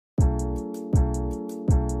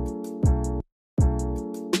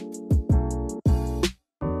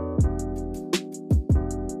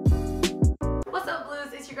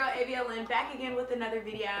Avln, back again with another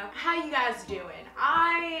video. How you guys doing?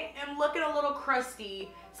 I am looking a little crusty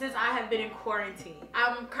since I have been in quarantine.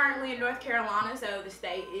 I'm currently in North Carolina, so the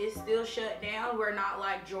state is still shut down. We're not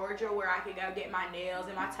like Georgia where I could go get my nails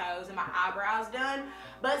and my toes and my eyebrows done.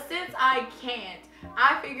 But since I can't,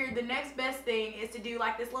 I figured the next best thing is to do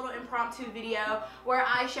like this little impromptu video where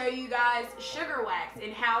I show you guys sugar wax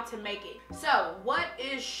and how to make it. So what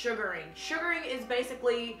is sugaring? Sugaring is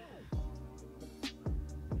basically,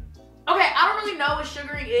 okay, I don't really know what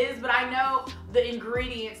sugaring is, but I know the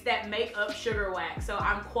ingredients that make up sugar wax, so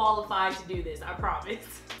I'm qualified to do this, I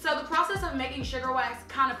promise. So the process of making sugar wax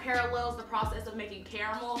kind of parallels the process of making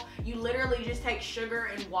caramel. You literally just take sugar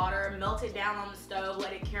and water, melt it down on the stove,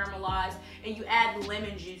 let it caramelize, and you add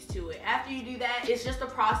lemon juice to it. After you do that, it's just a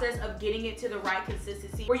process of getting it to the right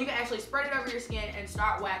consistency where you can actually spread it over your skin and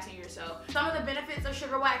start waxing yourself. Some of the benefits of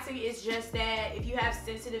sugar waxing is just that if you have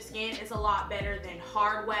sensitive skin, it's a lot better than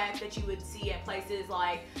hard wax that you would see at places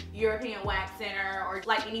like European Wax Center or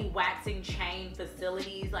like any waxing chain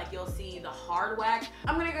facilities. Like you'll see the hard wax.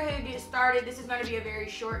 I'm gonna go ahead and get started. This is going to be a very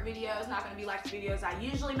short video. It's not going to be like the videos I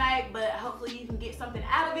usually make, but hopefully you can get something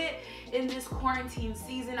out of it in this quarantine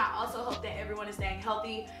season. I also hope that everyone is staying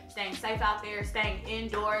healthy, staying safe out there, staying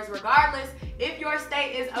indoors, regardless if your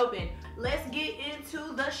state is open. Let's get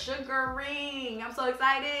into the sugaring. I'm so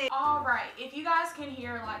excited. All right, if you guys can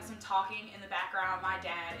hear like some talking in the background, my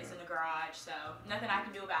dad is in the garage, so nothing I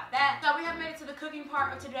can do about that. So we have made it to the cooking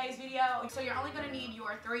part of today's video. So you're only gonna need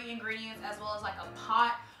your 3 ingredients as well as like a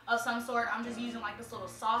pot of some sort. I'm just using like this little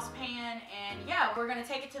saucepan, and yeah, we're gonna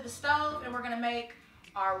take it to the stove and we're gonna make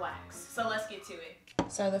our wax. So let's get to it.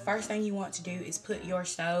 So the first thing you want to do is put your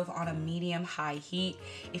stove on a medium-high heat.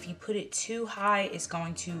 If you put it too high, it's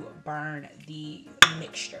going to burn the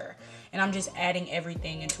mixture. And I'm just adding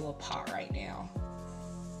everything into a pot right now.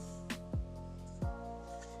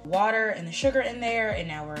 Water and the sugar in there, and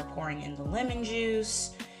now we're pouring in the lemon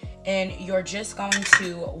juice. And you're just going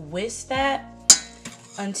to whisk that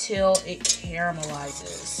until it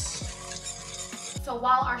caramelizes. So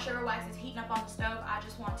while our sugar wax is heating up on the stove, I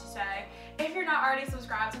just want to say, if you're not already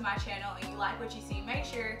subscribed to my channel and you like what you see, make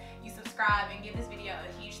sure you subscribe and give this video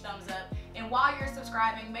a huge thumbs up. And while you're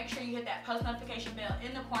subscribing, make sure you hit that post notification bell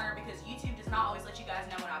in the corner, because YouTube does not always let you guys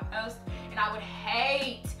know when I post. And I would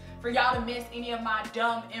hate for y'all to miss any of my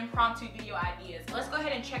dumb impromptu video ideas. Let's go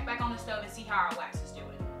ahead and check back on the stove and see how our wax is doing.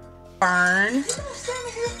 Burn.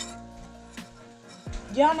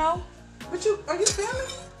 Y'all know? But are you filming?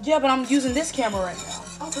 Yeah, but I'm using this camera right now.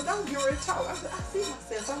 Oh, but I'm getting ready to talk. I see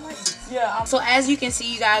myself. I like this. Yeah. So as you can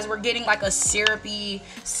see, you guys, we're getting like a syrupy,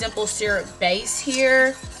 simple syrup base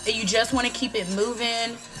here. And you just want to keep it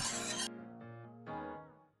moving.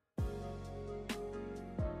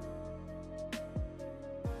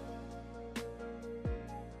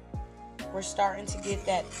 We're starting to get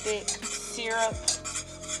that thick syrup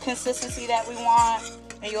consistency that we want.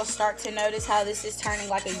 And you'll start to notice how this is turning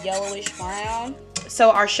like a yellowish brown.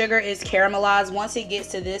 So our sugar is caramelized. Once it gets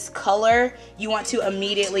to this color, you want to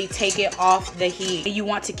immediately take it off the heat. You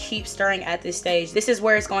want to keep stirring at this stage. This is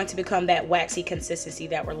where it's going to become that waxy consistency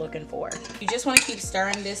that we're looking for. You just want to keep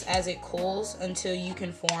stirring this as it cools until you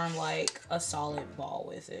can form like a solid ball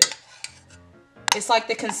with it. It's like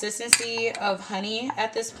the consistency of honey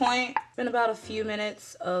at this point. It's been about a few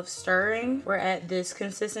minutes of stirring. We're at this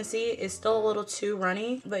consistency. It's still a little too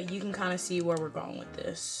runny, but you can kind of see where we're going with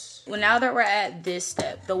this. Well, now that we're at this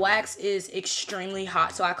step, the wax is extremely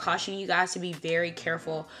hot, so I caution you guys to be very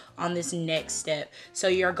careful on this next step. So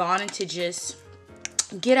you're going to just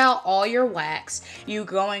get out all your wax. You're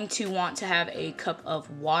going to want to have a cup of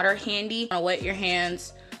water handy. Wet your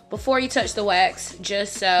hands before you touch the wax,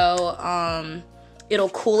 just so it'll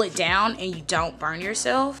cool it down and you don't burn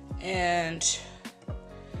yourself. And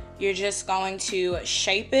you're just going to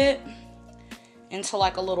shape it into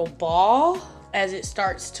like a little ball as it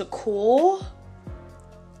starts to cool.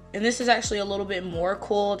 And this is actually a little bit more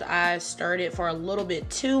cooled. I stirred it for a little bit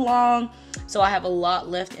too long, so I have a lot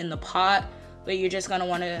left in the pot. But you're just gonna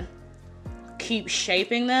wanna keep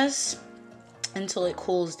shaping this until it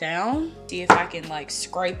cools down. See if I can like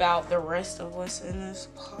scrape out the rest of what's in this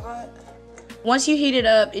pot. Once you heat it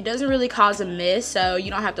up, it doesn't really cause a mess, so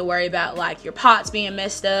you don't have to worry about like your pots being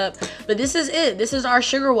messed up. But this is it. This is our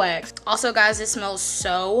sugar wax. Also, guys, it smells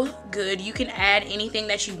so good. You can add anything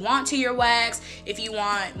that you want to your wax. If you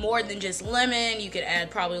want more than just lemon, you could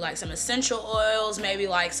add probably like some essential oils, maybe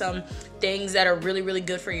like some things that are really, really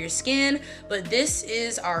good for your skin. But this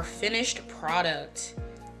is our finished product.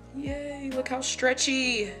 Yay, look how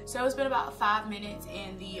stretchy. So it's been about 5 minutes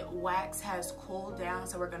and the wax has cooled down,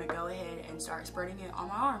 so we're gonna go ahead and start spreading it on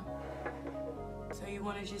my arm. So you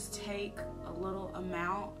want to just take a little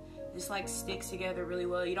amount. This like sticks together really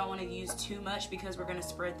well. You don't want to use too much because we're going to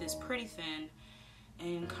spread this pretty thin,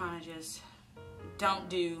 and kind of just don't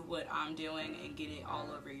do what I'm doing and get it all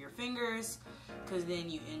over your fingers, because then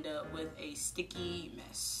you end up with a sticky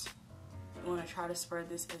mess. You want to try to spread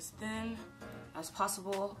this as thin as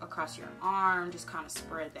possible across your arm. Just kind of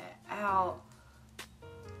spread that out.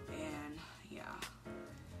 And yeah.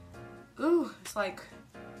 Ooh, it's like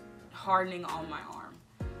hardening on my arm.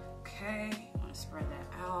 Okay, you want to spread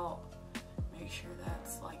that out. Make sure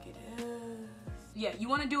that's like it is. Yeah, you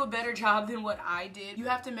want to do a better job than what I did. You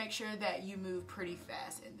have to make sure that you move pretty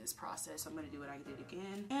fast in this process. I'm going to do what I did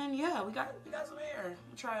again. And yeah, we got some hair.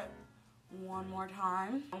 We'll try it one more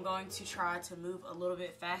time. I'm going to try to move a little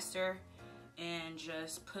bit faster and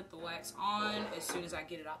just put the wax on as soon as I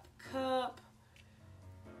get it out the cup.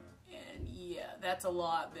 And yeah, that's a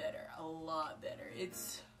lot better, a lot better.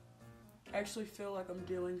 I actually feel like I'm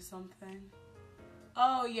doing something.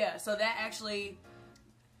 Oh yeah, so that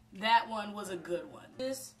one was a good one.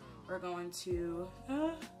 This, we're going to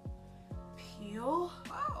peel.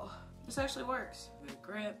 Wow, this actually works. Good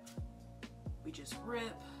grip, we just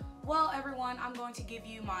rip. Well, everyone, I'm going to give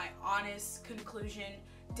you my honest conclusion.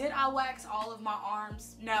 Did I wax all of my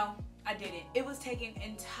arms? No, I didn't. It was taking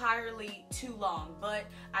entirely too long, but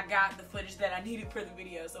I got the footage that I needed for the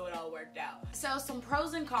video, so it all worked out. So some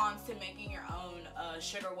pros and cons to making your own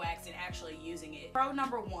sugar wax and actually using it. Pro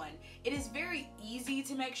number one, it is very easy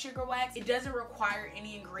to make sugar wax. It doesn't require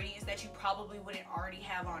any ingredients that you probably wouldn't already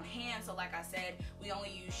have on hand. So like I said, we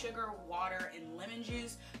only use sugar, water, and lemon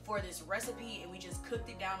juice for this recipe, and we just cooked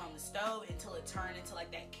it down on the stove until it turned into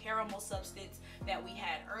like that caramel substance that we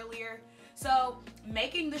had earlier. So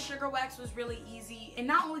making the sugar wax was really easy, and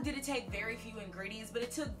not only did it take very few ingredients, but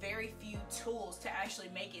it took very few tools to actually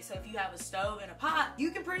make it. So if you have a stove and a pot,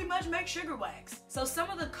 you can pretty much make sugar wax. So some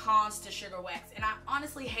of the cons to sugar wax, and I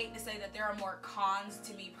honestly hate to say that there are more cons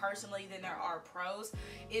to me personally than there are pros,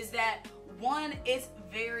 is that one, it's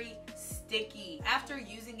very sticky. After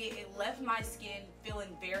using it, it left my skin feeling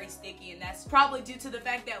very sticky, and that's probably due to the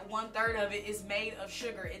fact that 1/3 of it is made of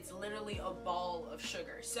sugar. It's literally a ball of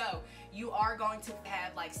sugar. So you are going to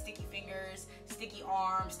have like sticky fingers, sticky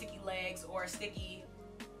arms, sticky legs, or sticky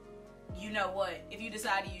you know what if you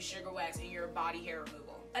decide to use sugar wax in your body hair removal.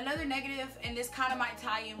 Another negative, and this kind of might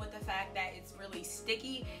tie in with the fact that it's really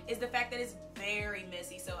sticky, is the fact that it's very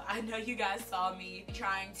messy. So I know you guys saw me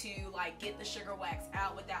trying to like get the sugar wax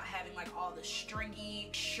out without having like all the stringy,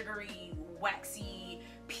 sugary, waxy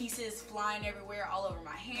pieces flying everywhere, all over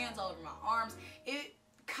my hands, all over my arms. It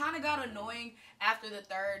kind of got annoying after the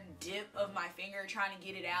third dip of my finger trying to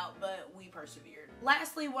get it out, but we persevered.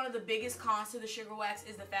 Lastly, one of the biggest cons to the sugar wax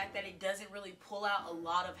is the fact that it doesn't really pull out a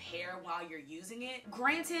lot of hair while you're using it.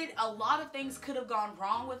 Granted, a lot of things could have gone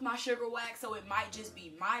wrong with my sugar wax, so it might just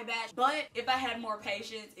be my batch, but if I had more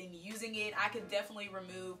patience in using it, I could definitely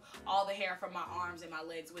remove all the hair from my arms and my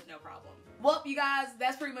legs with no problem. Well, you guys,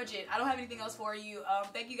 that's pretty much it. I don't have anything else for you.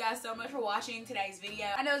 Thank you guys so much for watching today's video.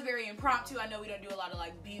 I know it's very impromptu. I know we don't do a lot of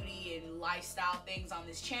like beauty and lifestyle things on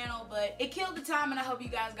this channel, but it killed the time, and I hope you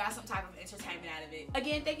guys got some type of entertainment out of it.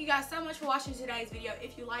 Again, thank you guys so much for watching today's video.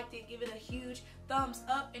 If you liked it, give it a huge thumbs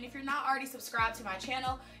up, and if you're not already subscribed to my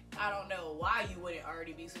channel, I don't know why you wouldn't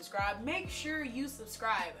already be subscribed. Make sure you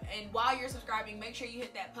subscribe, and while you're subscribing, make sure you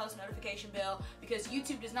hit that post notification bell, because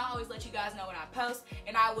YouTube does not always let you guys know when I post,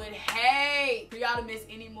 and I would hate for y'all to miss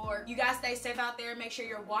any more. You guys stay safe out there. Make sure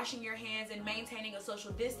you're washing your hands and maintaining a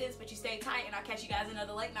social distance, but you stay tight, and I'll catch you guys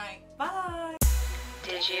another late night. Bye.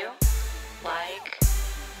 Did you like